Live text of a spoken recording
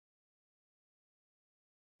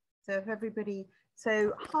So if everybody,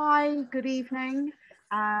 so hi, good evening.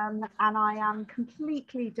 And I am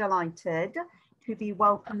completely delighted to be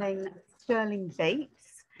welcoming Sterling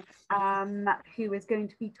Bates, who is going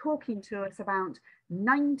to be talking to us about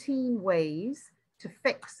 19 ways to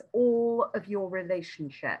fix all of your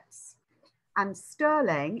relationships. And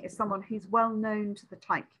Sterling is someone who's well known to the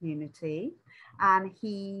type community, and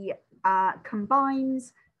he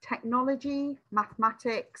combines technology,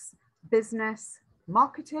 mathematics, business,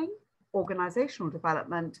 marketing, organizational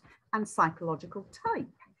development, and psychological type,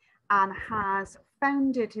 and has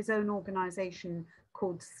founded his own organization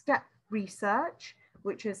called Step Research,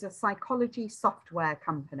 which is a psychology software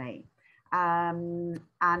company. And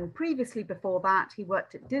previously before that, he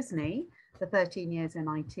worked at Disney for 13 years in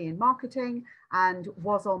IT and marketing and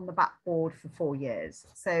was on the BAPT board for 4 years.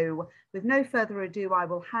 So with no further ado, I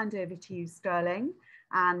will hand over to you, Sterling.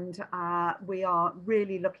 And we are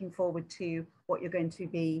really looking forward to what you're going to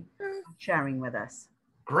be sharing with us.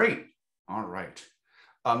 Great. All right.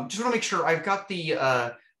 Just want to make sure I've got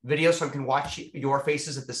the video so I can watch your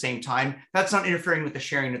faces at the same time. That's not interfering with the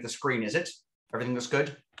sharing of the screen, is it? Everything looks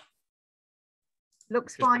good?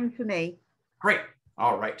 Looks fine for me. Great.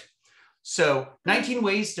 All right. So 19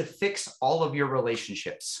 ways to fix all of your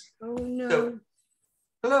relationships. Oh, no. So,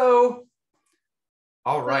 hello.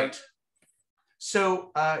 All right.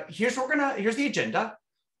 So here's the agenda.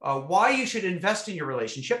 Why you should invest in your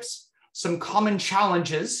relationships, some common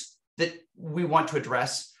challenges that we want to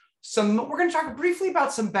address. We're going to talk briefly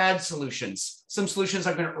about some bad solutions, some solutions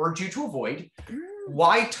I'm going to urge you to avoid,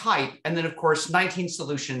 why type, and then of course, 19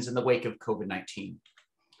 solutions in the wake of COVID-19.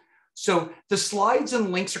 So the slides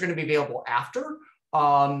and links are going to be available after.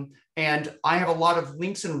 And I have a lot of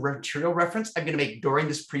links and material reference I'm going to make during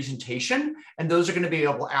this presentation, and those are going to be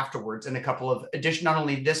available afterwards in a couple of not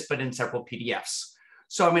only this, but in several PDFs.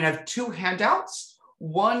 So I'm going to have 2 handouts.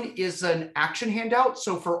 One is an action handout.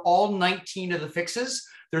 So for all 19 of the fixes,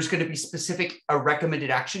 there's going to be specific recommended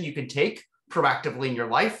action you can take proactively in your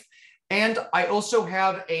life. And I also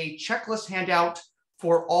have a checklist handout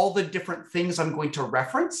for all the different things I'm going to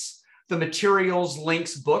reference, the materials,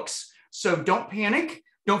 links, books. So don't panic.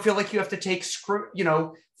 Don't feel like you have to take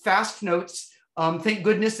fast notes. Thank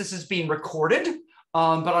goodness this is being recorded.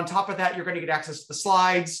 But on top of that, you're going to get access to the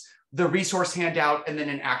slides, the resource handout, and then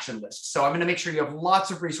an action list. So I'm going to make sure you have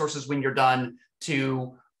lots of resources when you're done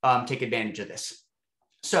to take advantage of this.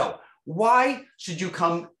 So why should you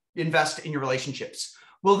come invest in your relationships?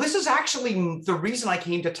 Well, this is actually the reason I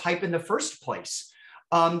came to type in the first place.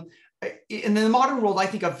 In the modern world, I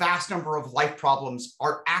think a vast number of life problems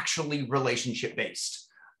are actually relationship-based.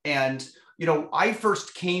 And, I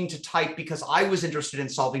first came to type because I was interested in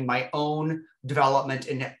solving my own development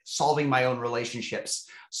and solving my own relationships.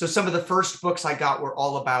 So some of the first books I got were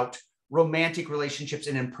all about romantic relationships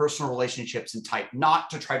and interpersonal relationships in type, not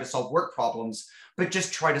to try to solve work problems, but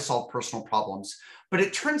just try to solve personal problems. But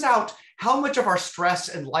it turns out how much of our stress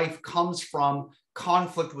in life comes from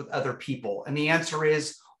conflict with other people. And the answer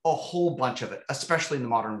is a whole bunch of it, especially in the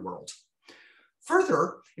modern world.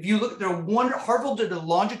 Further, if you look, Harvard did a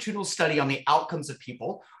longitudinal study on the outcomes of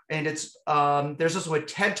people, and there's also a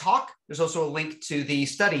TED Talk. There's also a link to the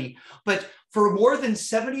study. But for more than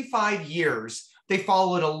 75 years, they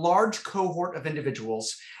followed a large cohort of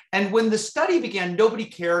individuals. And when the study began, nobody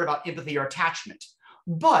cared about empathy or attachment.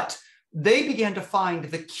 But they began to find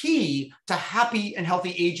the key to happy and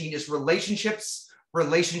healthy aging is relationships,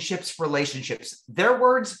 relationships, relationships. Their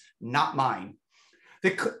words, not mine.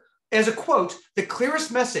 As a quote, the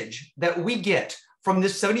clearest message that we get from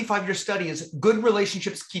this 75-year study is good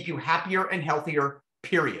relationships keep you happier and healthier,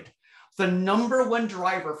 period. The #1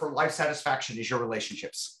 driver for life satisfaction is your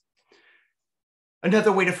relationships.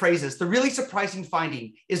 Another way to phrase this, the really surprising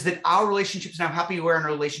finding is that our relationships and how happy we are in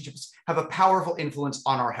our relationships have a powerful influence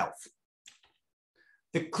on our health.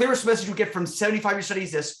 The clearest message we get from 75-year studies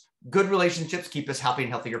is this: good relationships keep us happy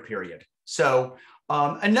and healthier, period. So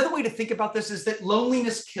another way to think about this is that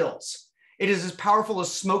loneliness kills. It is as powerful as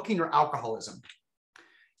smoking or alcoholism.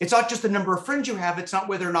 It's not just the number of friends you have. It's not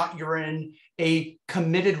whether or not you're in a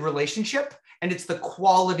committed relationship, and it's the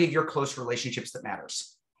quality of your close relationships that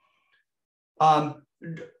matters. In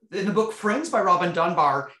the book Friends by Robin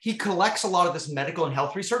Dunbar, he collects a lot of this medical and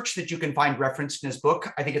health research that you can find referenced in his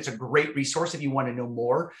book. I think it's a great resource if you want to know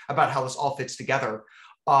more about how this all fits together.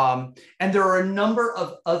 And there are a number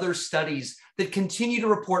of other studies that continue to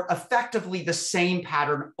report effectively the same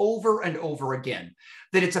pattern over and over again,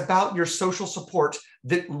 that it's about your social support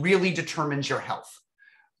that really determines your health.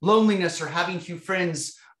 Loneliness or having few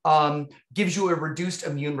friends gives you a reduced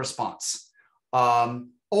immune response.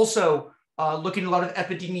 Also, looking at a lot of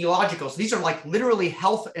epidemiologicals. These are like literally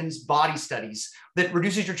health and body studies that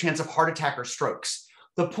reduces your chance of heart attack or strokes.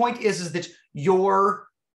 The point is that your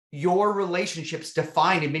relationships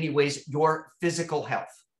define in many ways your physical health.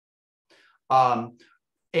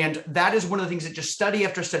 And that is one of the things that just study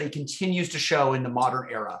after study continues to show in the modern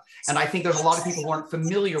era. And I think there's a lot of people who aren't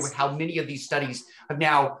familiar with how many of these studies have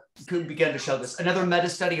now begun to show this. Another meta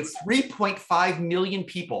study of 3.5 million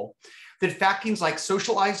people that factors like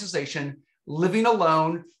social isolation, living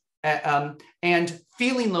alone, and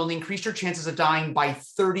feeling lonely increased your chances of dying by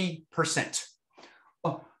 30%.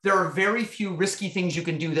 There are very few risky things you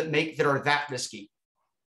can do that are that risky.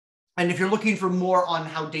 And if you're looking for more on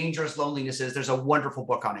how dangerous loneliness is, there's a wonderful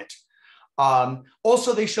book on it.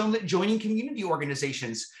 Also, they've shown that joining community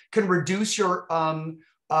organizations can reduce your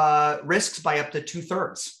risks by up to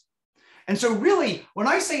 2/3. And so really, when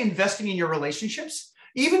I say investing in your relationships,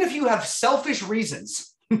 even if you have selfish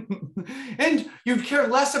reasons and you care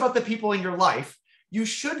less about the people in your life, you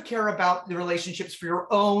should care about the relationships for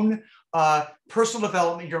your own personal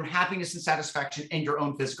development, your own happiness and satisfaction, and your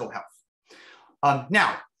own physical health.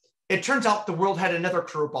 Now, it turns out the world had another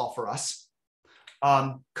curveball for us,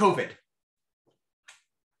 COVID.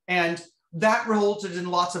 And that resulted in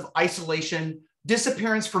lots of isolation,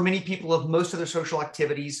 disappearance for many people of most of their social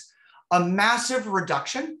activities, a massive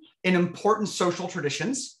reduction in important social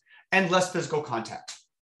traditions, and less physical contact.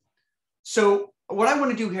 So what I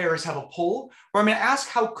want to do here is have a poll where I'm going to ask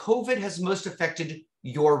how COVID has most affected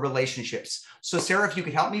your relationships. So Sarah, if you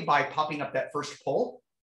could help me by popping up that first poll.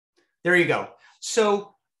 There you go.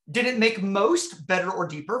 So did it make most better or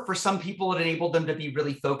deeper? For some people, it enabled them to be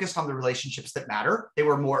really focused on the relationships that matter. They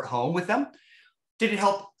were more at home with them. Did it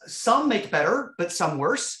help some make better, but some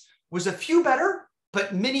worse? Was a few better,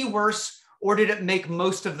 but many worse? Or did it make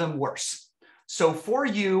most of them worse? So for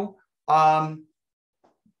you,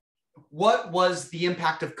 what was the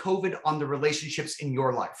impact of COVID on the relationships in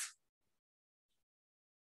your life?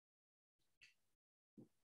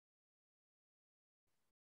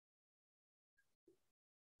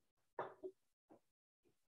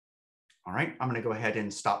 All right, I'm going to go ahead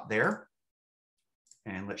and stop there.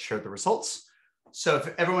 And let's share the results. So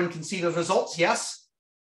if everyone can see those results, yes?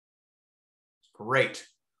 Great.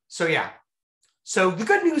 So yeah. So the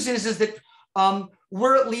good news is that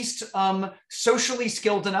we're at least socially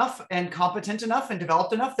skilled enough and competent enough and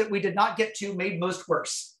developed enough that we did not get to made most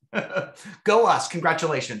worse. Go us,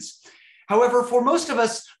 congratulations. However, for most of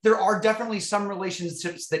us, there are definitely some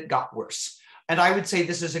relationships that got worse. And I would say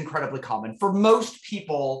this is incredibly common. For most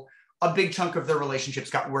people, a big chunk of their relationships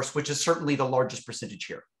got worse, which is certainly the largest percentage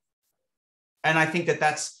here. And I think that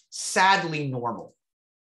that's sadly normal.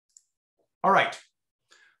 All right.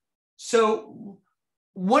 So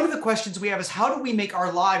one of the questions we have is, how do we make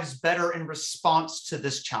our lives better in response to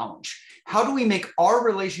this challenge? How do we make our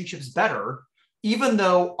relationships better, even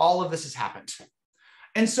though all of this has happened?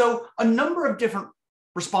 And so a number of different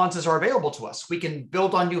responses are available to us. We can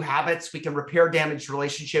build on new habits. We can repair damaged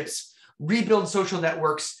relationships, rebuild social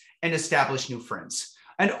networks, and establish new friends.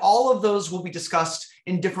 And all of those will be discussed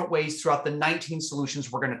in different ways throughout the 19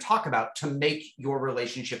 solutions we're going to talk about to make your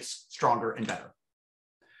relationships stronger and better.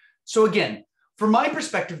 So again, from my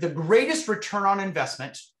perspective, the greatest return on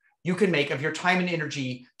investment you can make of your time and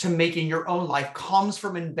energy to make in your own life comes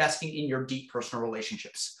from investing in your deep personal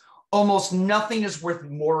relationships. Almost nothing is worth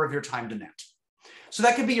more of your time than that. So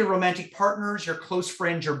that could be your romantic partners, your close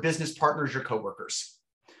friends, your business partners, your coworkers.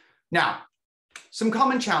 Now, some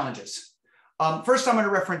common challenges. First, I'm going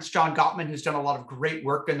to reference John Gottman, who's done a lot of great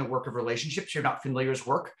work in the work of relationships. You're not familiar with his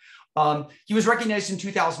work. He was recognized in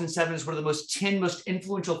 2007 as one of the 10 most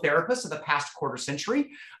influential therapists of the past quarter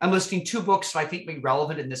century. I'm listing 2 books that I think may be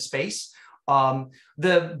relevant in this space.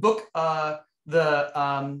 The book,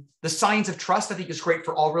 The Science of Trust, I think is great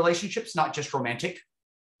for all relationships, not just romantic.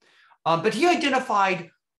 But he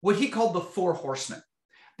identified what he called the 4 horsemen.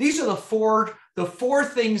 These are the four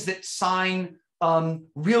things that sign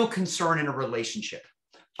real concern in a relationship.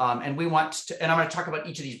 And I'm going to talk about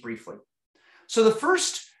each of these briefly. So the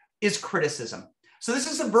first is criticism. So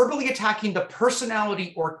this is verbally attacking the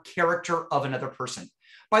personality or character of another person.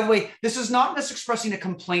 By the way, this is not just expressing a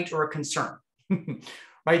complaint or a concern,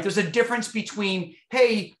 right? There's a difference between,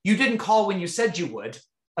 hey, you didn't call when you said you would,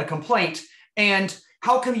 a complaint, and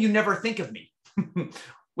how come you never think of me,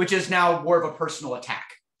 which is now more of a personal attack.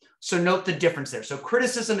 So note the difference there. So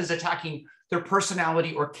criticism is attacking their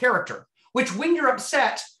personality or character, which when you're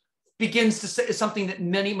upset begins to say is something that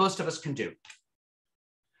most of us can do.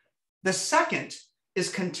 The second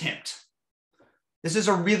is contempt. This is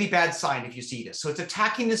a really bad sign if you see this. So it's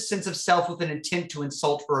attacking this sense of self with an intent to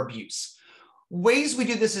insult or abuse. Ways we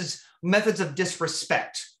do this is methods of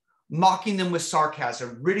disrespect, mocking them with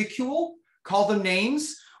sarcasm, ridicule, call them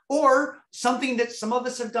names, or something that some of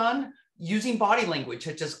us have done, using body language,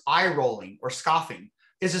 such as eye rolling or scoffing,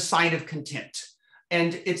 is a sign of contempt.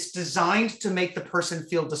 And it's designed to make the person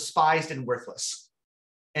feel despised and worthless.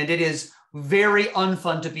 And it is very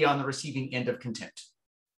unfun to be on the receiving end of contempt.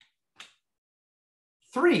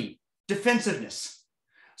 3, defensiveness.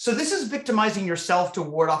 So this is victimizing yourself to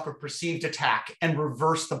ward off a perceived attack and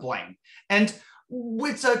reverse the blame. And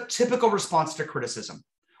it's a typical response to criticism.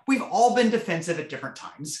 We've all been defensive at different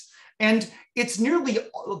times. And it's nearly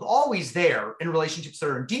always there in relationships that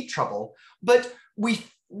are in deep trouble. But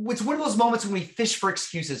it's one of those moments when we fish for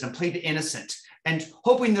excuses and play the innocent and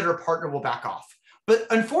hoping that our partner will back off. But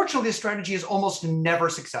unfortunately, this strategy is almost never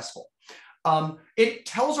successful. It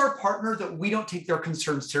tells our partner that we don't take their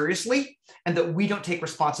concerns seriously and that we don't take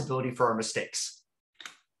responsibility for our mistakes.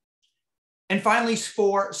 And finally,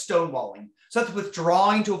 4, stonewalling. So that's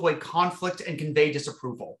withdrawing to avoid conflict and convey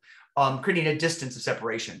disapproval, creating a distance of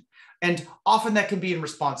separation. And often that can be in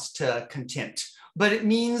response to contempt, but it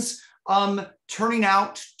means turning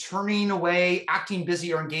out, turning away, acting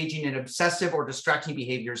busy, or engaging in obsessive or distracting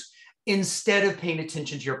behaviors instead of paying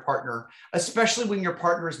attention to your partner, especially when your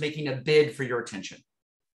partner is making a bid for your attention.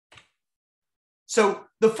 So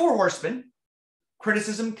the 4 horsemen,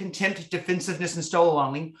 criticism, contempt, defensiveness, and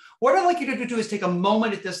stonewalling, what I'd like you to do is take a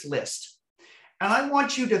moment at this list. And I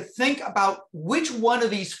want you to think about which one of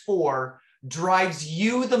these 4 drives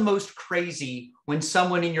you the most crazy when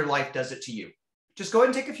someone in your life does it to you. Just go ahead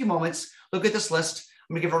and take a few moments, look at this list.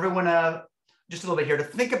 I'm gonna give everyone just a little bit here to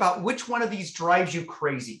think about which one of these drives you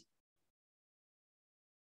crazy.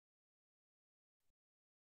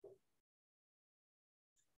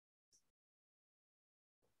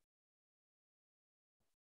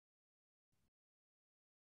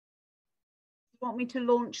 You want me to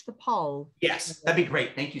launch the poll? Yes, that'd be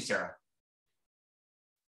great. Thank you, Sarah.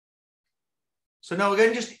 So now go ahead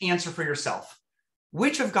and just answer for yourself.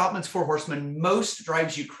 Which of Gottman's 4 horsemen most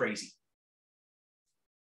drives you crazy?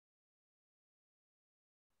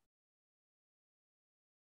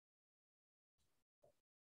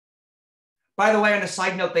 By the way, on a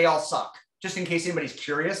side note, they all suck, just in case anybody's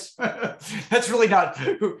curious. That's really not,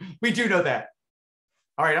 we do know that.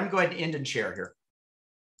 All right, I'm going to go ahead and end and share here.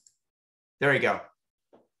 There you go.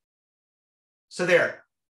 So there,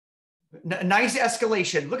 nice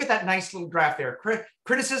escalation. Look at that nice little graph there.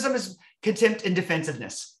 Criticism is contempt and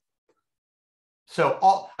defensiveness.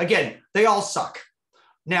 So again, they all suck.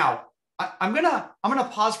 Now, I'm gonna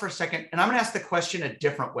pause for a second and I'm gonna ask the question a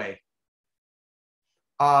different way.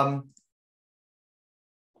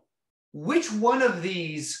 Which one of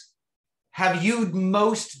these have you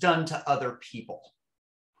most done to other people?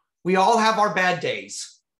 We all have our bad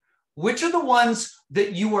days. Which are the ones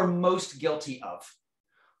that you are most guilty of?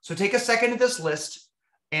 So take a second at this list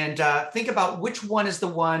and think about which one is the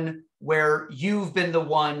one where you've been the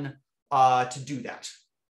one to do that.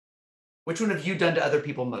 Which one have you done to other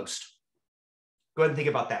people most? Go ahead and think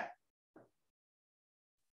about that.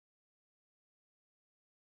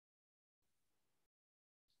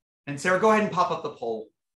 And Sarah, go ahead and pop up the poll,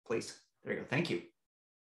 please. There you go. Thank you.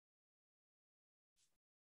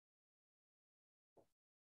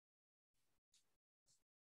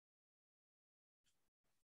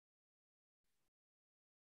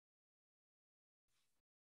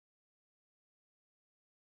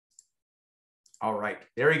 All right,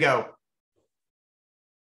 there you go.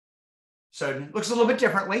 So it looks a little bit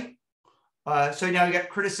differently. So now you got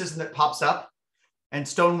criticism that pops up and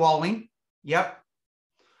stonewalling. Yep.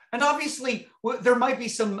 And obviously, there might be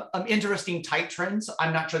some interesting type trends.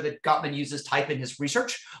 I'm not sure that Gottman uses type in his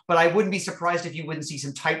research, but I wouldn't be surprised if you wouldn't see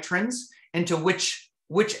some type trends into which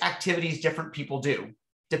activities different people do,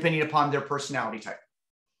 depending upon their personality type.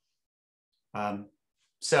 But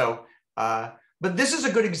this is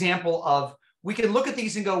a good example of, we can look at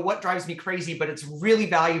these and go, what drives me crazy? But it's really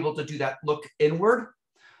valuable to do that look inward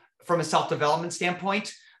from a self-development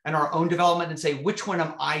standpoint and our own development and say, which one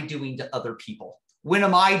am I doing to other people? When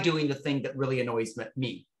am I doing the thing that really annoys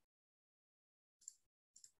me?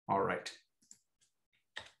 All right.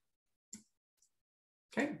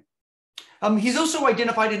 Okay. He's also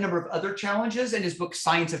identified a number of other challenges in his book,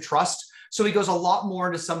 Science of Trust. So he goes a lot more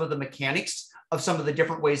into some of the mechanics of some of the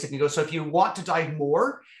different ways it can go. So if you want to dive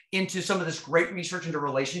more into some of this great research into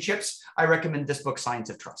relationships, I recommend this book, Science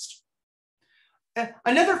of Trust.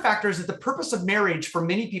 Another factor is that the purpose of marriage for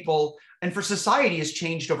many people and for society has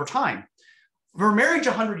changed over time. For marriage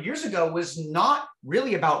 100 years ago was not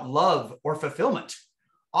really about love or fulfillment.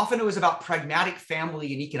 Often it was about pragmatic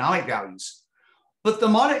family and economic values. But the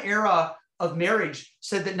modern era of marriage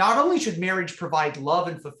said that not only should marriage provide love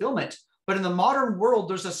and fulfillment, but in the modern world,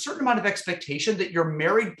 there's a certain amount of expectation that your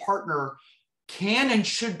married partner can and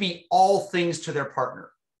should be all things to their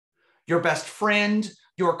partner. Your best friend,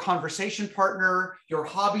 your conversation partner, your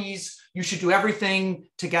hobbies, you should do everything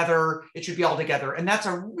together. It should be all together. And that's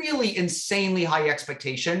a really insanely high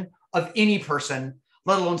expectation of any person,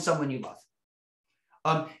 let alone someone you love.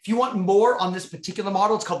 If you want more on this particular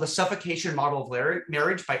model, it's called the suffocation model of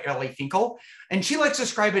marriage by L.A. Finkel. And she likes to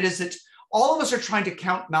describe it as that all of us are trying to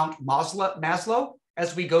count Mount Maslow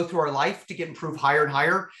as we go through our life to get improved higher and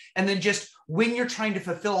higher. And then just when you're trying to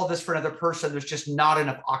fulfill all this for another person, there's just not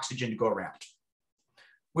enough oxygen to go around.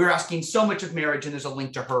 We're asking so much of marriage, and there's a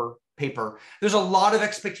link to her paper. There's a lot of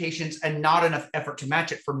expectations and not enough effort to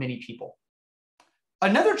match it for many people.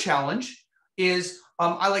 Another challenge is,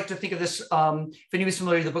 I like to think of this, if anybody's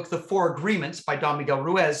familiar with the book, The Four Agreements by Don Miguel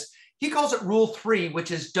Ruiz, he calls it Rule 3,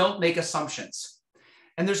 which is don't make assumptions.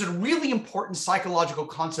 And there's a really important psychological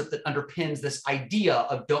concept that underpins this idea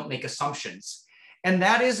of don't make assumptions. And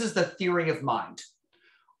that is the theory of mind.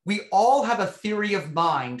 We all have a theory of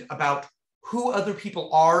mind about who other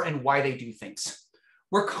people are and why they do things.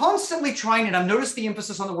 We're constantly trying, and I've noticed the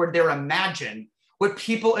emphasis on the word there, imagine what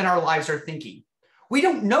people in our lives are thinking. We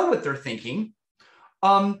don't know what they're thinking.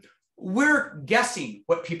 We're guessing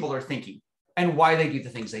what people are thinking and why they do the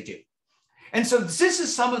things they do. And so this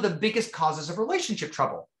is some of the biggest causes of relationship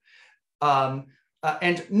trouble.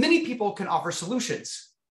 And many people can offer solutions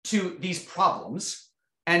to these problems.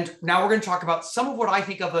 And now we're going to talk about some of what I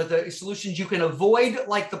think of as the solutions you can avoid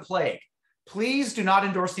like the plague. Please do not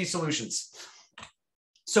endorse these solutions.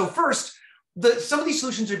 So first, some of these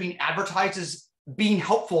solutions are being advertised as being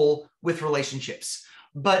helpful with relationships,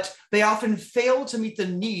 but they often fail to meet the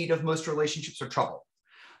need of most relationships or trouble.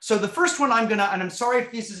 So the first one and I'm sorry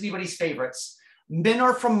if this is anybody's favorites, men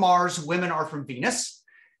are from Mars, women are from Venus.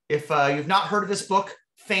 If you've not heard of this book,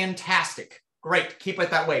 fantastic. Great, keep it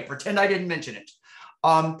that way. Pretend I didn't mention it.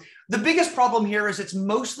 The biggest problem here is it's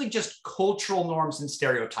mostly just cultural norms and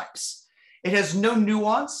stereotypes. It has no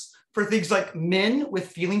nuance for things like men with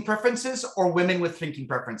feeling preferences or women with thinking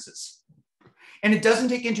preferences. And it doesn't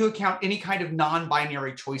take into account any kind of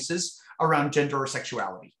non-binary choices around gender or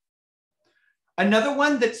sexuality. Another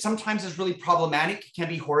one that sometimes is really problematic can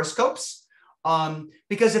be horoscopes,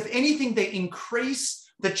 because if anything, they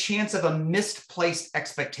increase the chance of a misplaced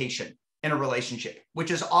expectation in a relationship, which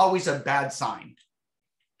is always a bad sign.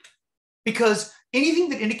 Because anything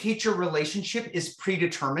that indicates your relationship is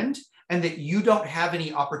predetermined and that you don't have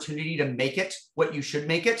any opportunity to make it what you should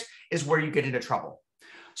make it is where you get into trouble.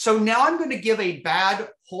 So now I'm going to give a bad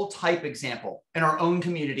whole type example in our own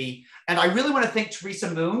community. And I really want to thank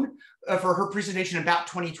Teresa Moon for her presentation in BAPT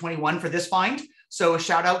 2021 for this find. So a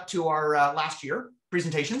shout out to our last year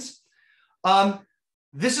presentations.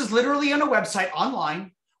 This is literally on a website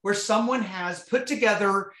online where someone has put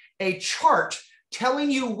together a chart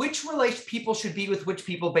telling you which people should be with which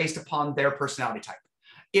people based upon their personality type.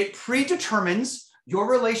 It predetermines your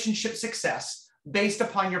relationship success based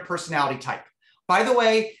upon your personality type. By the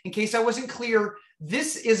way, in case I wasn't clear,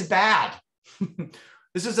 this is bad.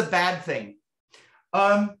 This is a bad thing.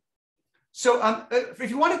 If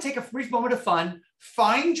you want to take a brief moment of fun,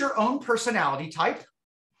 find your own personality type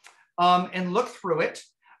and look through it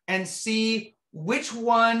and see which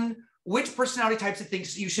personality types it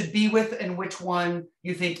thinks you should be with and which one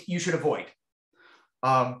you think you should avoid.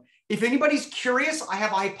 If anybody's curious, I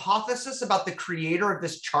have a hypothesis about the creator of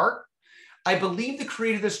this chart. I believe the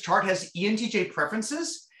creator of this chart has ENTJ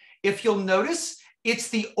preferences. If you'll notice, it's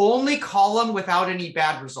the only column without any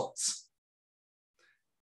bad results,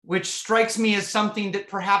 which strikes me as something that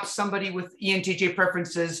perhaps somebody with ENTJ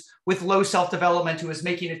preferences with low self-development who is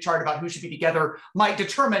making a chart about who should be together might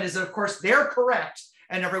determine is that, of course, they're correct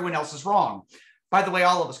and everyone else is wrong. By the way,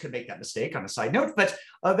 all of us could make that mistake on a side note, but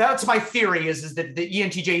that's my theory is that the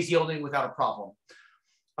ENTJ is yielding without a problem.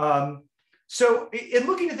 So in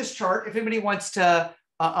looking at this chart, if anybody wants to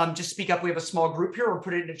just speak up, we have a small group here, or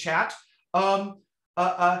put it in the chat.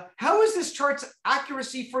 How is this chart's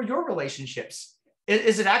accuracy for your relationships?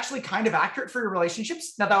 Is it actually kind of accurate for your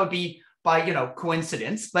relationships? Now that would be by,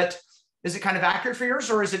 coincidence, but is it kind of accurate for yours,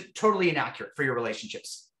 or is it totally inaccurate for your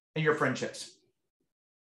relationships and your friendships?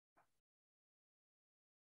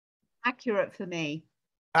 Accurate for me.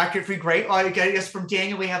 Accurate for you, great. Well, I guess from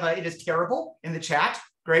Daniel, we have it is terrible in the chat.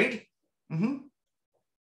 Great. Mm-hmm.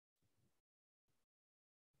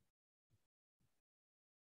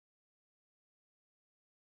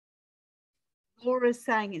 Laura's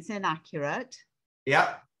saying it's inaccurate.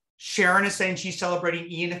 Yeah. Sharon is saying she's celebrating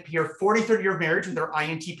ENFP, her 43rd year of marriage with her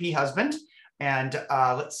INTP husband. And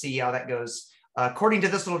let's see how that goes. According to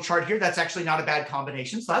this little chart here, that's actually not a bad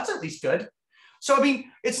combination. So that's at least good. So, I mean,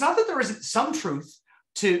 it's not that there isn't some truth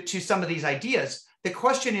to some of these ideas. The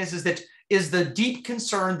question is the deep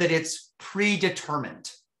concern that it's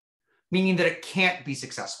predetermined, meaning that it can't be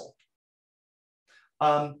successful.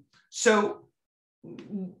 By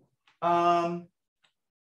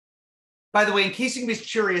the way, in case anybody's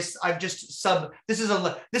curious, I've just this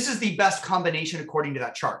is the best combination according to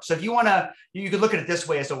that chart. So if you want to, you could look at it this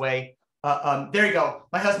way as a way. There you go.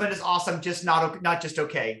 My husband is awesome, just not just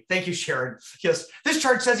okay. Thank you, Sharon. Yes, this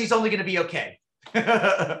chart says he's only going to be okay.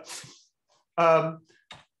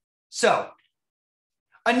 So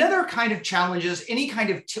another kind of challenge is any kind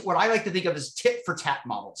of what I like to think of as tit for tat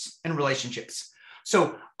models in relationships.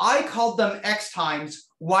 So I called them X times.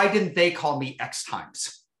 Why didn't they call me X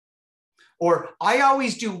times? Or I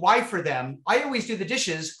always do Y for them. I always do the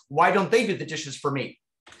dishes. Why don't they do the dishes for me?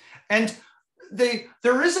 And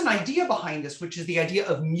there is an idea behind this, which is the idea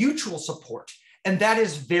of mutual support. And that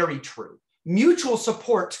is very true. Mutual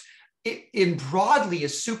support in broadly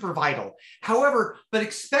is super vital. However, but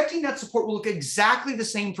expecting that support will look exactly the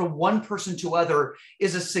same from one person to other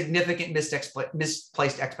is a significant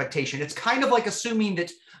misplaced expectation. It's kind of like assuming that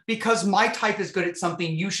because my type is good at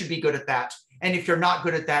something, you should be good at that. And if you're not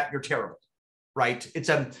good at that, you're terrible, right? It's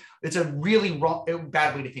a really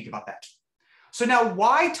bad way to think about that. So now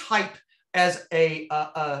why type as a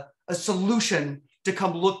solution to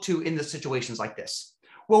come look to in the situations like this?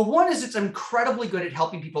 Well, one is it's incredibly good at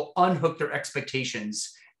helping people unhook their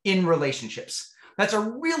expectations in relationships. That's a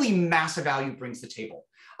really massive value it brings to the table.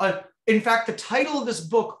 In fact, the title of this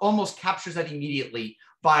book almost captures that immediately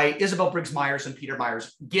by Isabel Briggs Myers and Peter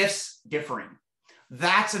Myers, Gifts Differing.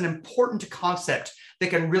 That's an important concept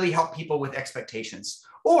that can really help people with expectations.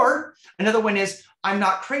 Or another one is, I'm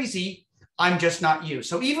not crazy, I'm just not you.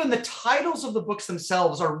 So even the titles of the books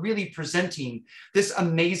themselves are really presenting this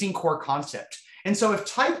amazing core concept. And so if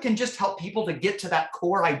type can just help people to get to that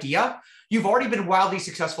core idea, you've already been wildly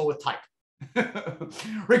successful with type,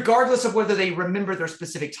 regardless of whether they remember their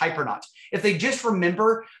specific type or not. If they just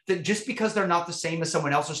remember that just because they're not the same as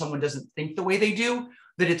someone else or someone doesn't think the way they do,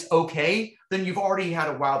 that it's okay, then you've already had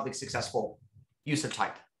a wildly successful use of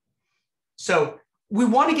type. So we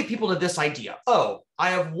want to get people to this idea. Oh, I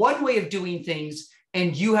have one way of doing things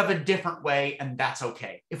and you have a different way, and that's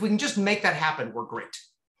okay. If we can just make that happen, we're great.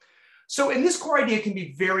 So, and this core idea can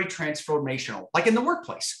be very transformational, like in the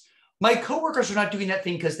workplace. My coworkers are not doing that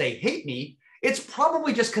thing because they hate me. It's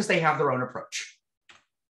probably just because they have their own approach.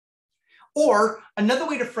 Or another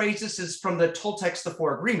way to phrase this is from the Toltec's The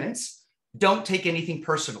Four Agreements, don't take anything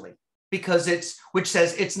personally, because which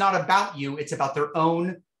says it's not about you, it's about their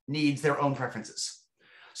own needs, their own preferences.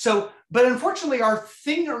 So, but unfortunately, our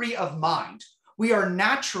thingery of mind, we are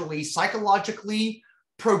naturally psychologically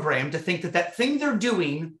programmed to think that that thing they're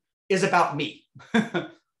doing is about me.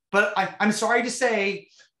 But I'm sorry to say,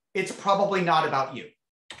 it's probably not about you.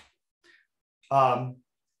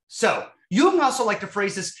 So Jung also liked to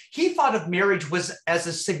phrase this. He thought of marriage was as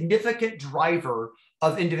a significant driver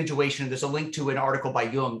of individuation. There's a link to an article by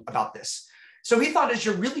Jung about this. So he thought as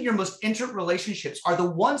your most intimate relationships are the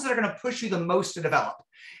ones that are going to push you the most to develop.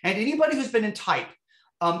 And anybody who's been in type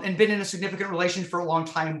and been in a significant relationship for a long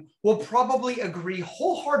time will probably agree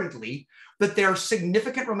wholeheartedly that their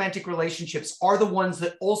significant romantic relationships are the ones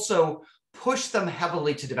that also push them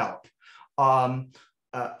heavily to develop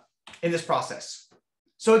in this process.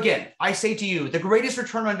 So again, I say to you, the greatest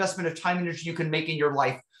return on investment of time and energy you can make in your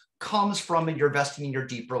life comes from your investing in your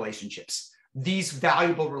deep relationships, these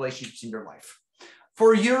valuable relationships in your life,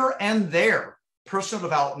 for your and their personal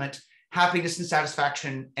development, happiness and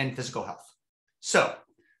satisfaction, and physical health. So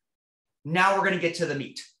now we're going to get to the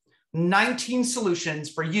meat. 19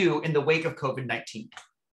 solutions for you in the wake of COVID-19.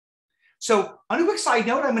 So on a quick side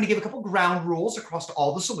note, I'm going to give a couple ground rules across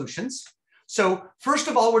all the solutions. So first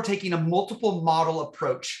of all, we're taking a multiple model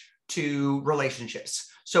approach to relationships.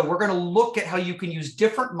 So we're going to look at how you can use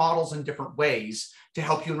different models in different ways to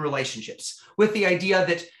help you in relationships, with the idea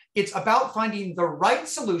that it's about finding the right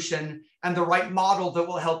solution and the right model that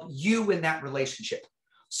will help you in that relationship.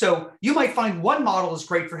 So you might find one model is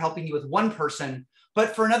great for helping you with one person,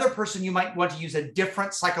 but for another person, you might want to use a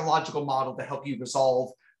different psychological model to help you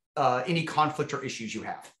resolve any conflict or issues you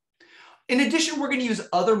have. In addition, we're going to use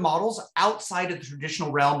other models outside of the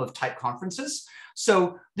traditional realm of type conferences.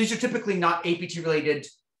 So these are typically not APT related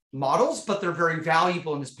models, but they're very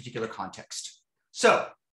valuable in this particular context. So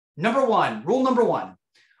rule number one.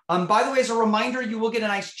 By the way, as a reminder, you will get a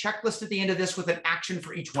nice checklist at the end of this with an action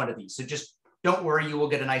for each one of these. So just don't worry, you will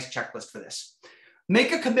get a nice checklist for this.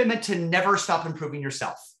 Make a commitment to never stop improving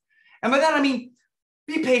yourself. And by that, I mean,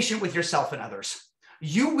 be patient with yourself and others.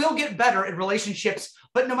 You will get better in relationships,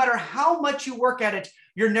 but no matter how much you work at it,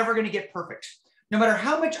 you're never going to get perfect. No matter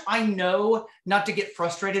how much I know not to get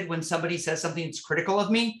frustrated when somebody says something that's critical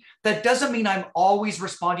of me, that doesn't mean I'm always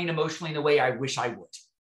responding emotionally in the way I wish I would.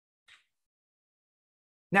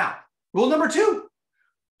 Now, rule number 2,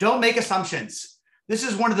 don't make assumptions. This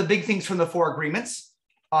is one of the big things from the 4 agreements.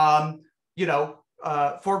 4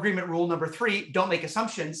 agreement rule number 3, don't make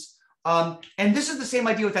assumptions. And this is the same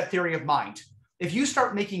idea with that theory of mind. If you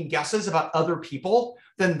start making guesses about other people,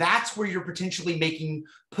 then that's where you're potentially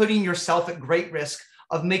putting yourself at great risk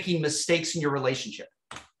of making mistakes in your relationship.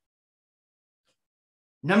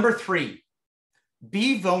 Number 3,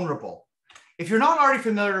 be vulnerable. If you're not already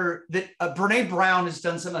familiar, that Brene Brown has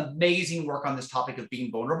done some amazing work on this topic of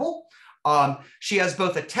being vulnerable. She has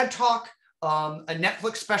both a TED Talk, a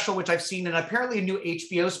Netflix special, which I've seen, and apparently a new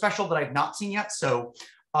HBO special that I've not seen yet. So,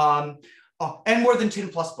 and more than 10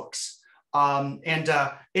 plus books.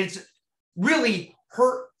 It's really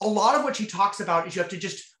a lot of what she talks about is you have to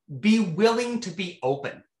just be willing to be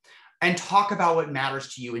open and talk about what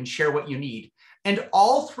matters to you and share what you need. And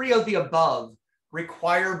all 3 of the above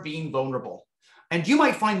require being vulnerable. And you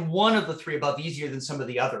might find one of the 3 above easier than some of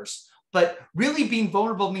the others, but really being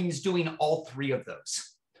vulnerable means doing all 3 of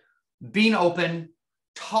those. Being open,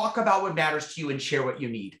 talk about what matters to you and share what you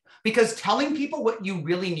need. Because telling people what you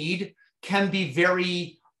really need can be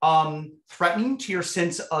very threatening to your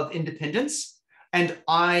sense of independence. And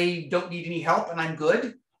I don't need any help and I'm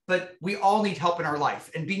good, but we all need help in our life.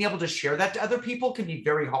 And being able to share that to other people can be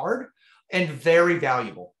very hard and very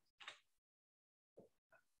valuable.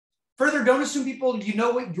 Further, don't assume people know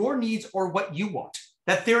what your needs or what you want.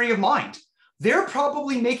 That theory of mind. They're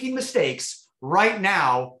probably making mistakes right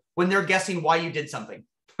now when they're guessing why you did something.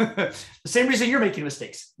 The same reason you're making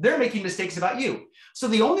mistakes. They're making mistakes about you. So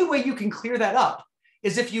the only way you can clear that up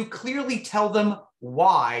is if you clearly tell them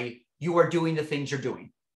why you are doing the things you're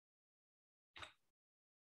doing.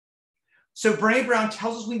 So Brene Brown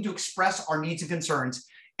tells us we need to express our needs and concerns.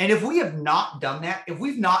 And if we have not done that, if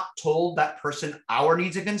we've not told that person our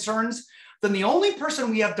needs and concerns, then the only person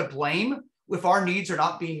we have to blame if our needs are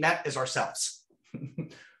not being met is ourselves.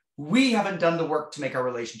 We haven't done the work to make our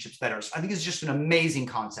relationships better. So I think it's just an amazing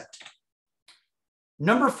concept.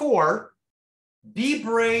 Number 4, be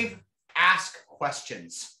brave, ask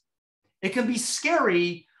questions. It can be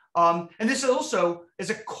scary. And this also is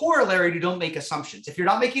a corollary to don't make assumptions. If you're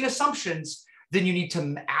not making assumptions, then you need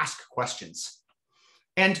to ask questions.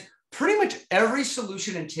 And pretty much every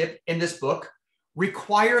solution and tip in this book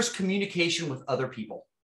requires communication with other people.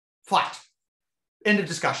 Flat. End of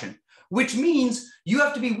discussion. Which means you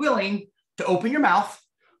have to be willing to open your mouth,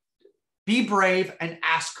 be brave, and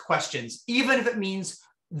ask questions, even if it means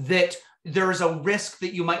that there is a risk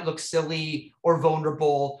that you might look silly or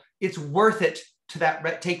vulnerable. It's worth it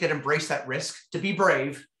to embrace that risk, to be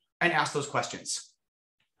brave and ask those questions.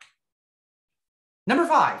 Number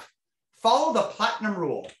 5, follow the platinum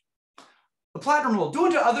rule. The platinum rule, do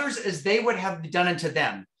unto others as they would have done unto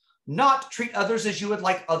them, not treat others as you would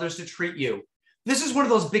like others to treat you. This is one of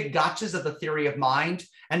those big gotchas of the theory of mind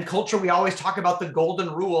and culture. We always talk about the golden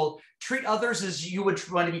rule, treat others as you would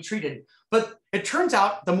want to be treated. But it turns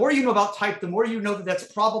out the more you know about type, the more you know that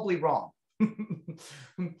that's probably wrong.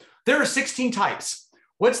 There are 16 types.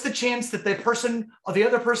 What's the chance that the other person on the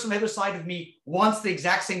other side of me wants the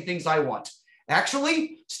exact same things I want?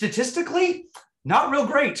 Actually, statistically, not real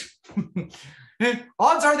great.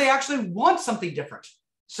 Odds are they actually want something different.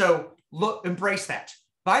 So embrace that.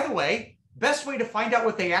 By the way, best way to find out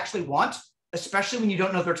what they actually want, especially when you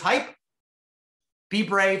don't know their type, be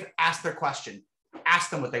brave, ask their question. Ask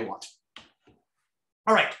them what they want.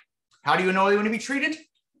 All right, how do you know they want to be treated?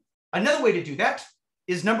 Another way to do that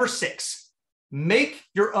is number 6, make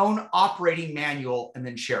your own operating manual and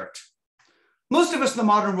then share it. Most of us in the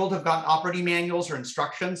modern world have gotten operating manuals or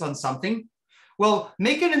instructions on something. Well,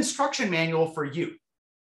 make an instruction manual for you.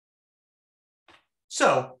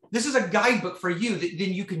 So this is a guidebook for you that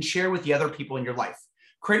then you can share with the other people in your life.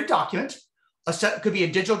 Create a document. It could be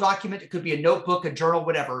a digital document. It could be a notebook, a journal,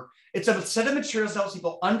 whatever. It's a set of materials that helps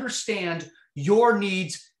people understand your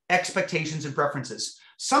needs, expectations, and preferences.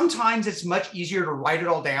 Sometimes it's much easier to write it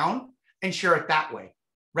all down and share it that way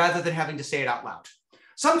rather than having to say it out loud.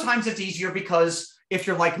 Sometimes it's easier because if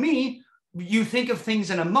you're like me, you think of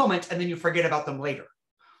things in a moment and then you forget about them later.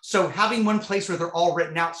 So having one place where they're all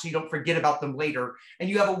written out so you don't forget about them later, and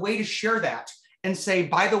you have a way to share that and say,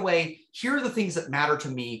 by the way, here are the things that matter to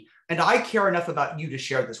me, and I care enough about you to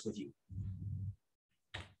share this with you.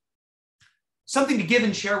 Something to give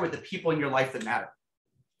and share with the people in your life that matter.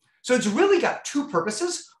 So it's really got 2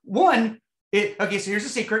 purposes. Okay, so here's a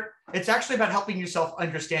secret. It's actually about helping yourself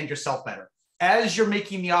understand yourself better. As you're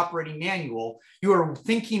making the operating manual, you are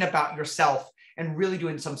thinking about yourself and really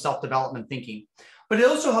doing some self-development thinking. But it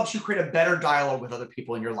also helps you create a better dialogue with other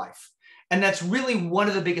people in your life. And that's really one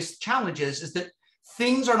of the biggest challenges, is that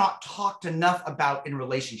things are not talked enough about in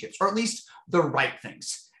relationships, or at least the right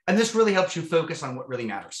things. And this really helps you focus on what really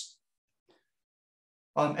matters.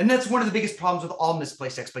 And that's one of the biggest problems with all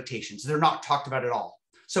misplaced expectations. They're not talked about at all.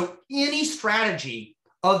 So any strategy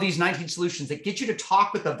of these 19 solutions that get you to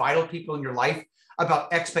talk with the vital people in your life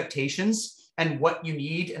about expectations and what you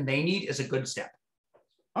need and they need is a good step.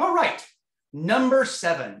 All right, number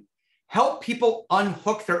 7, help people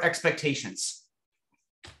unhook their expectations.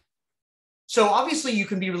 So obviously you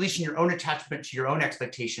can be releasing your own attachment to your own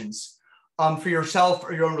expectations for yourself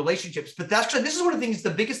or your own relationships, but this is one of the things, the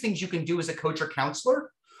biggest things you can do as a coach or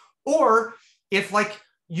counselor, or if like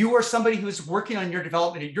you are somebody who's working on your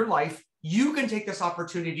development in your life, you can take this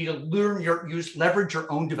opportunity to leverage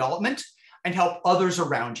your own development and help others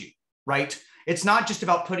around you, right? It's not just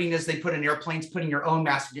about putting, as they put in airplanes, putting your own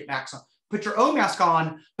mask, put your own mask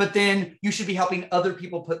on, but then you should be helping other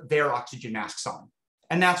people put their oxygen masks on.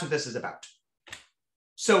 And that's what this is about.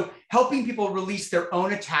 So helping people release their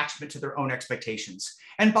own attachment to their own expectations.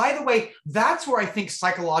 And by the way, that's where I think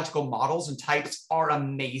psychological models and types are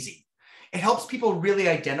amazing. It helps people really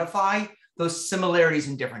identify those similarities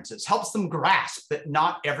and differences, helps them grasp that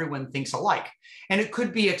not everyone thinks alike. And it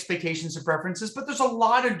could be expectations and preferences, but there's a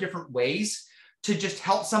lot of different ways to just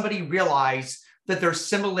help somebody realize that there's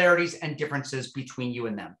similarities and differences between you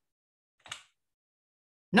and them.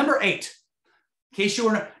 Number 8, in case you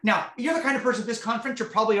were, now you're the kind of person at this conference, you're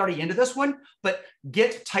probably already into this one, but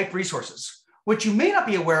get type resources. What you may not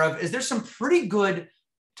be aware of is there's some pretty good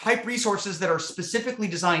type resources that are specifically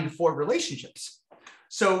designed for relationships.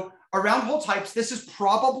 So around whole types, this is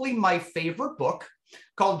probably my favorite book,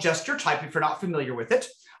 called Just Your Type, if you're not familiar with it.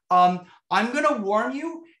 I'm going to warn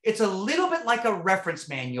you, it's a little bit like a reference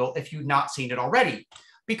manual if you've not seen it already,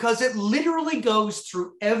 because it literally goes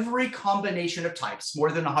through every combination of types,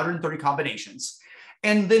 more than 130 combinations,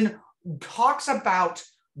 and then talks about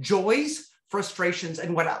joys, frustrations,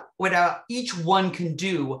 and what each one can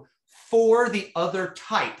do for the other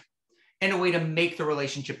type in a way to make the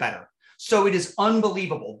relationship better. So it is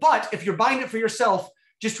unbelievable. But if you're buying it for yourself,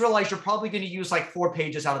 just realize you're probably going to use like 4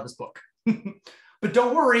 pages out of this book. But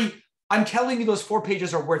don't worry, I'm telling you those 4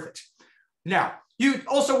 pages are worth it. Now, you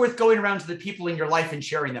also worth going around to the people in your life and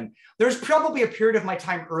sharing them. There's probably a period of my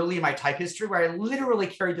time early in my type history where I literally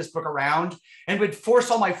carried this book around and would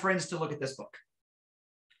force all my friends to look at this book.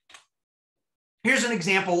 Here's an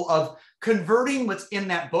example of converting what's in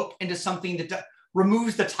that book into something that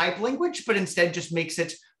removes the type language, but instead just makes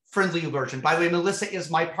it friendly version. By the way, Melissa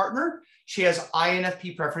is my partner. She has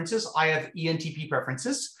INFP preferences. I have ENTP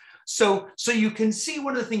preferences. So you can see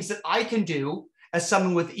one of the things that I can do as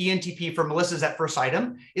someone with ENTP for Melissa's at first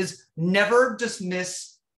item is never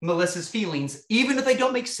dismiss Melissa's feelings, even if they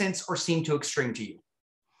don't make sense or seem too extreme to you.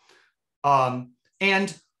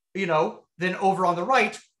 And, you know, then over on the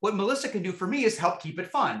right, what Melissa can do for me is help keep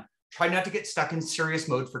it fun. Try not to get stuck in serious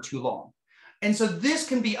mode for too long. And so this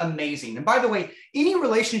can be amazing. And by the way, any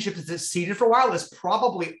relationship that's seated for a while is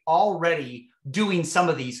probably already doing some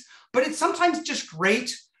of these, but it's sometimes just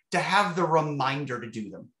great to have the reminder to do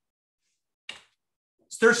them.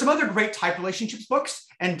 So there's some other great type relationships books.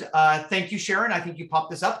 And thank you, Sharon. I think you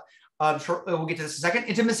popped this up. We'll get to this in a second.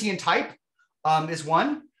 Intimacy and Type is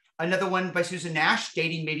one. Another one by Susan Nash,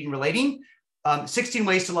 Dating, Mating, Relating. 16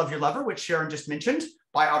 Ways to Love Your Lover, which Sharon just mentioned,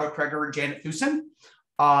 by Otto Kreger and Janet Thusen,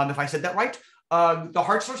 if I said that right. The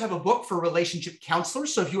Heartslers have a book for relationship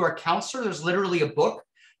counselors. So if you are a counselor, there's literally a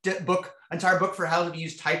entire book for how to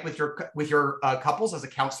use type with your couples as a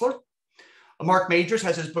counselor. Mark Majors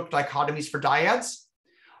has his book Dichotomies for Dyads.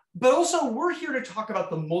 But also, we're here to talk about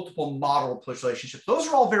the multiple model relationships. Those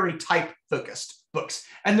are all very type-focused books,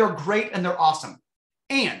 and they're great and they're awesome.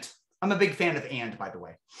 And I'm a big fan of and, by the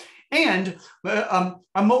way. And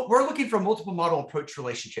we're looking for multiple model approach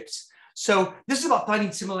relationships. So this is about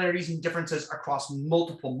finding similarities and differences across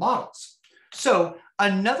multiple models. So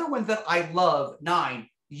another one that I love, 9,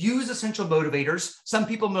 use essential motivators. Some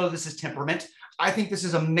people know this is temperament. I think this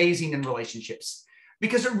is amazing in relationships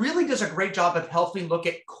because it really does a great job of helping look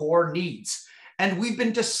at core needs. And we've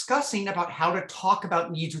been discussing about how to talk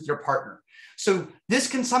about needs with your partner. So this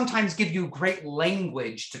can sometimes give you great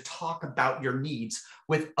language to talk about your needs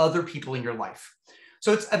with other people in your life.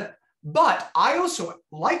 So but I also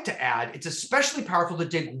like to add, it's especially powerful to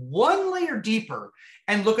dig one layer deeper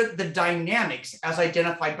and look at the dynamics as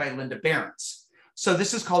identified by Linda Behrens. So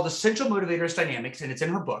this is called Essential Motivators Dynamics, and it's in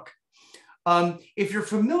her book. If you're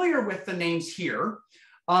familiar with the names here,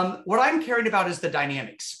 what I'm caring about is the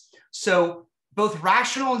dynamics. So both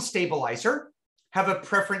rational and stabilizer have a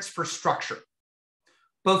preference for structure.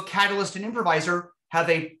 Both catalyst and improviser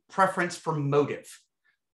have a preference for motive.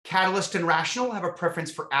 Catalyst and rational have a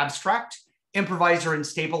preference for abstract. Improviser and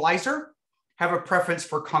stabilizer have a preference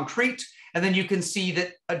for concrete. And then you can see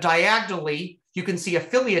that diagonally, you can see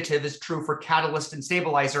affiliative is true for catalyst and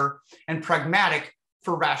stabilizer, and pragmatic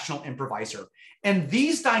for rational improviser. And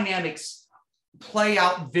these dynamics play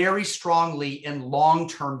out very strongly in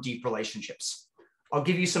long-term deep relationships. I'll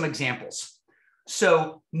give you some examples.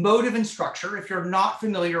 So motive and structure, if you're not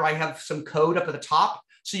familiar, I have some code up at the top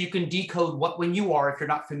so you can decode what when you are if you're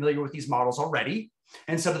not familiar with these models already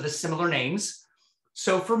and some of the similar names.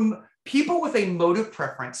 So from people with a motive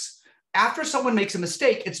preference, after someone makes a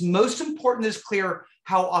mistake, it's most important that it's clear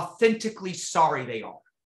how authentically sorry they are.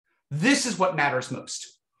 This is what matters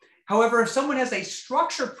most. However, if someone has a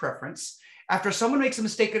structured preference, after someone makes a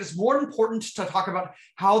mistake, it is more important to talk about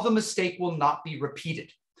how the mistake will not be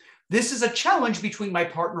repeated. This is a challenge between my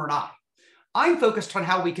partner and I. I'm focused on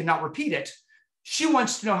how we cannot repeat it. She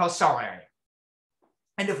wants to know how sorry I am.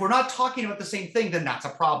 And if we're not talking about the same thing, then that's a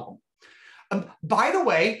problem. By the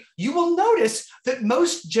way, you will notice that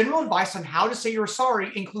most general advice on how to say you're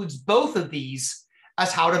sorry includes both of these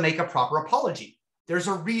as how to make a proper apology. There's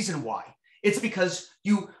a reason why. It's because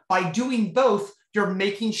by doing both, you're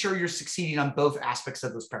making sure you're succeeding on both aspects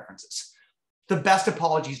of those preferences. The best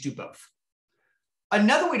apologies do both.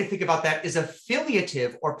 Another way to think about that is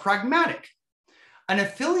affiliative or pragmatic. An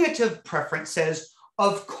affiliative preference says,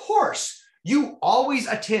 of course, you always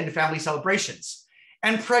attend family celebrations.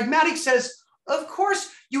 And pragmatic says, of course,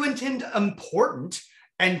 you attend important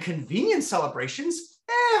and convenient celebrations.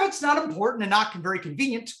 If it's not important and not very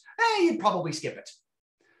convenient, you'd probably skip it.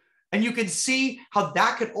 And you can see how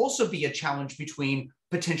that could also be a challenge between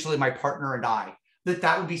potentially my partner and I,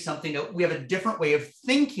 that would be something that we have a different way of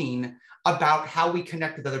thinking about how we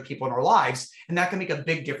connect with other people in our lives. And that can make a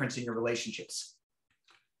big difference in your relationships.